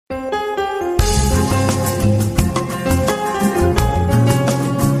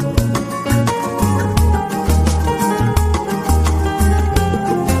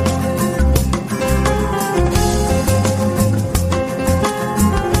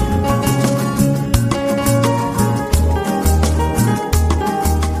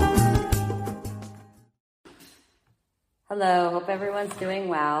hope everyone's doing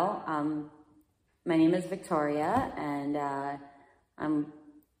well. My name is Victoria, and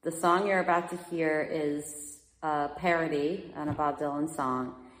the song you're about to hear is a parody on a Bob Dylan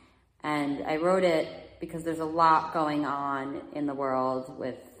song. And I wrote it because there's a lot going on in the world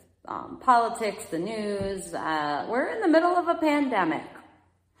with politics, the news. We're in the middle of a pandemic.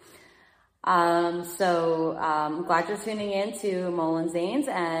 So I'm glad you're tuning in to Molin Zanes,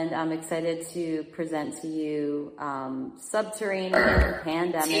 and I'm excited to present to you Subterranean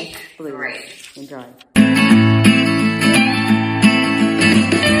Pandemic Blues. Enjoy.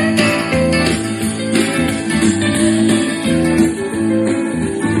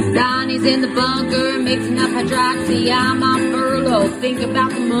 Donnie's in the bunker, mixing up hydroxy. I'm on furlough, think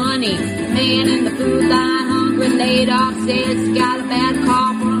about the money. Man in the food line, hungry, laid off, says he's got a bad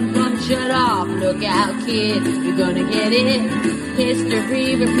cough. Shut off, look out kid, you're gonna get it.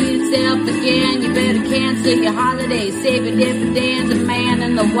 History repeats itself again. You better cancel your holidays, save a different dance. A man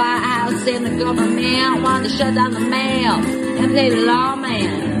in the White House and the government want to shut down the mail and play the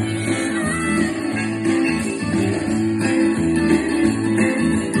lawman.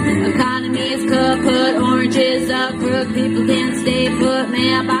 Economy is kaput, oranges up, crook, people can't stay put,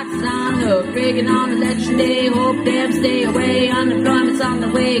 mailboxes on hook, rigging on election day, hope them stay away, unemployment's on the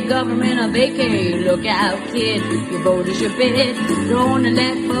way, government on vacay, look out kid, your vote is your bid, don't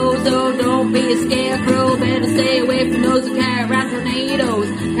elect bozo, don't be a scarecrow, better stay away from those who carry around tornadoes,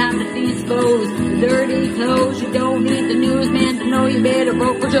 time to dispose, the dirty clothes, you don't need the newsman to know you better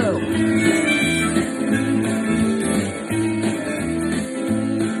broke for Joe.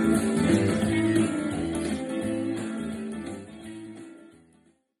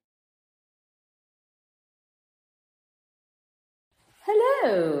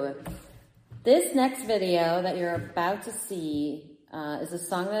 Hello! This next video that you're about to see is a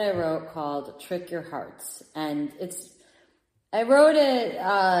song that I wrote called Trick Your Hearts. And I wrote it,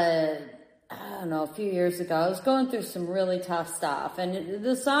 I don't know, a few years ago. I was going through some really tough stuff. And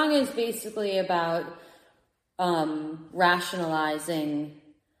the song is basically about rationalizing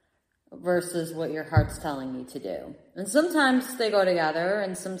versus what your heart's telling you to do. And sometimes they go together,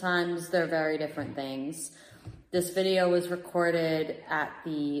 and sometimes they're very different things. This video was recorded at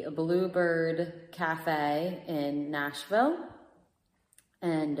the Bluebird Cafe in Nashville,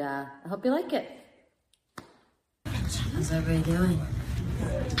 and I hope you like it. How's everybody doing?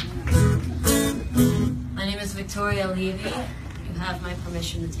 My name is Victoria Levy. You have my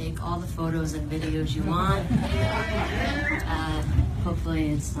permission to take all the photos and videos you want.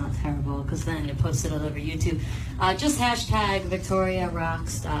 Hopefully it's not terrible, because then you post it all over YouTube. Just hashtag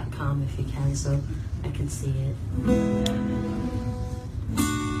VictoriaRocks.com if you can, so I can see it.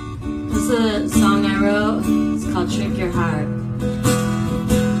 This is a song I wrote. It's called Trick Your Heart.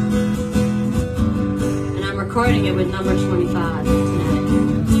 And I'm recording it with number 25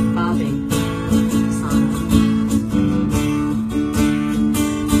 tonight. Bobby.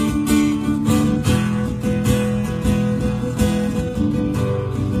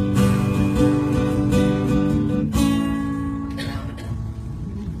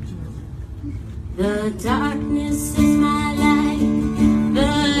 The darkness is my light,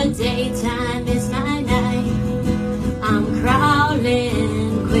 the daytime is my night. I'm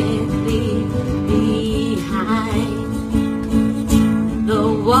crawling quickly behind. The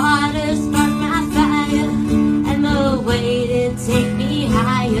water sparked my fire, and the weight take me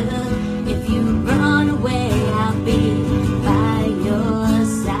higher. If you run away, I'll be by your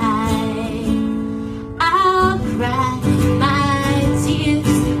side. I'll cry my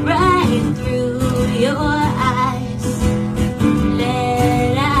tears right through your eyes,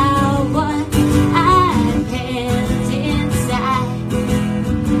 let out what I've held inside,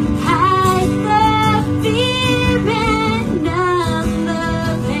 hide the fear and numb the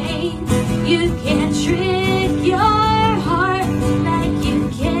pain. You can't trick your heart like you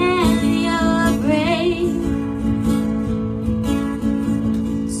can your brain.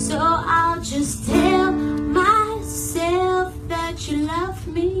 So I'll just tell myself that you love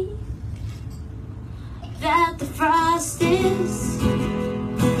me, that the frost is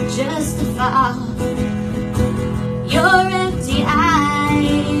just a fall. Your empty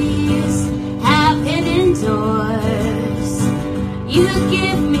eyes have hidden doors. You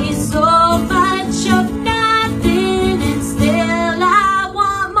give me so much of nothing, and still I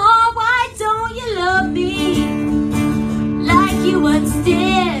want more. Why don't you love me like you once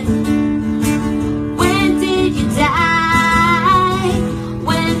did? When did you die?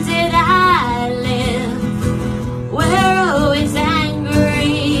 When did I live? We're always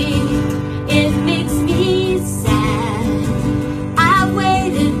angry. It makes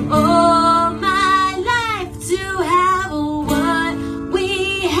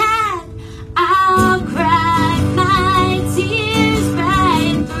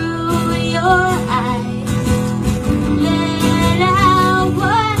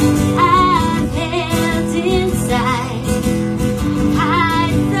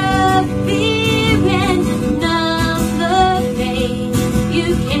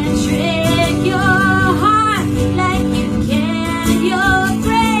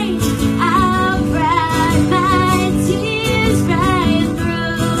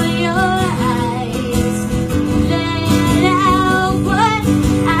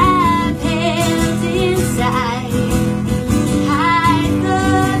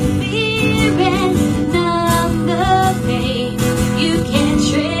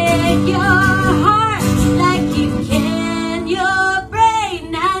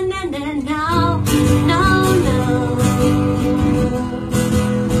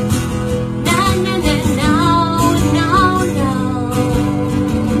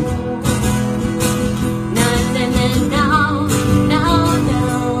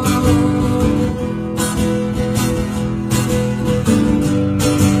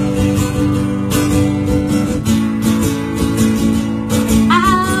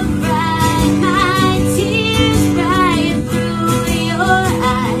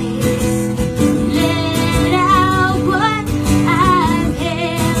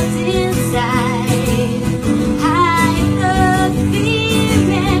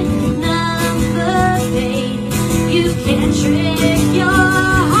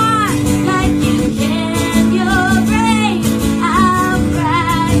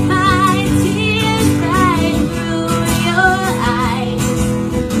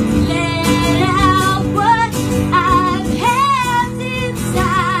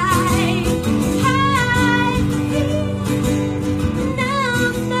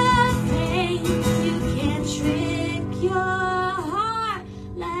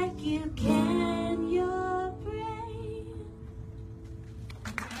Scan your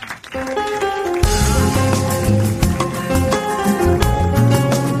brain.